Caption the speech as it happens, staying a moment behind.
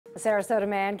The Sarasota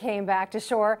man came back to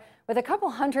shore with a couple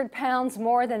 100 pounds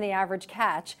more than the average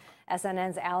catch.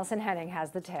 SNN's Allison Henning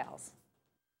has the tales.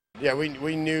 Yeah,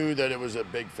 we knew that it was a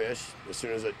big fish as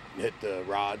soon as it hit the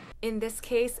rod. In this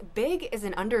case, big is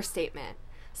an understatement.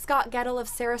 Scott Gettle of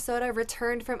Sarasota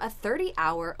returned from a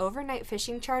 30-hour overnight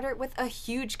fishing charter with a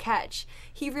huge catch.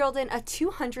 He reeled in a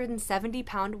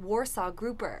 270-pound Warsaw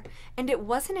grouper, and it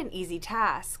wasn't an easy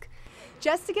task.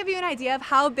 Just to give you an idea of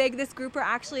how big this grouper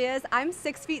actually is, I'm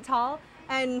 6 feet tall,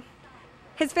 and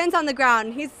his fin's on the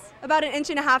ground. He's about 1.5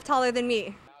 inches taller than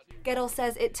me. Gettle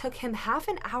says it took him half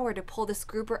an hour to pull this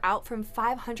grouper out from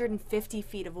 550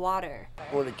 feet of water.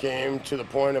 When it came to the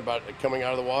point about it coming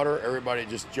out of the water, everybody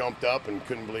just jumped up and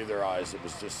couldn't believe their eyes. It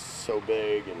was just so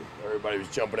big, and everybody was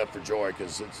jumping up for joy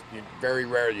because it's very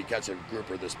rare you catch a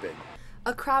grouper this big.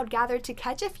 A crowd gathered to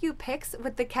catch a few pics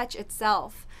with the catch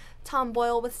itself. Tom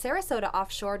Boyle with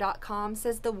SarasotaOffshore.com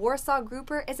says the Warsaw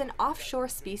grouper is an offshore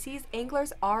species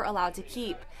anglers are allowed to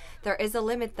keep. There is a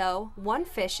limit though, 1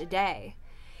 fish a day.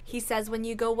 He says when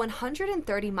you go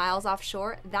 130 miles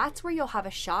offshore, that's where you'll have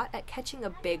a shot at catching a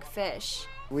big fish.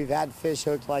 We've had fish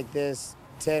hooked like this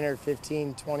 10 or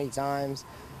 15, 20 times.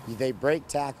 They break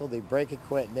tackle, they break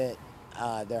equipment.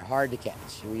 They're hard to catch.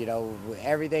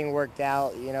 Everything worked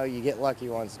out. You get lucky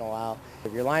once in a while.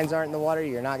 If your lines aren't in the water,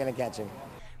 you're not going to catch them.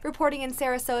 Reporting in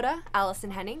Sarasota, Allison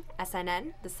Henning,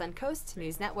 SNN, the Suncoast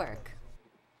News Network.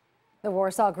 The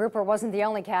Warsaw grouper wasn't the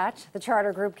only catch. The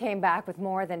charter group came back with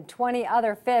more than 20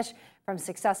 other fish from a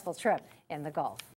successful trip in the Gulf.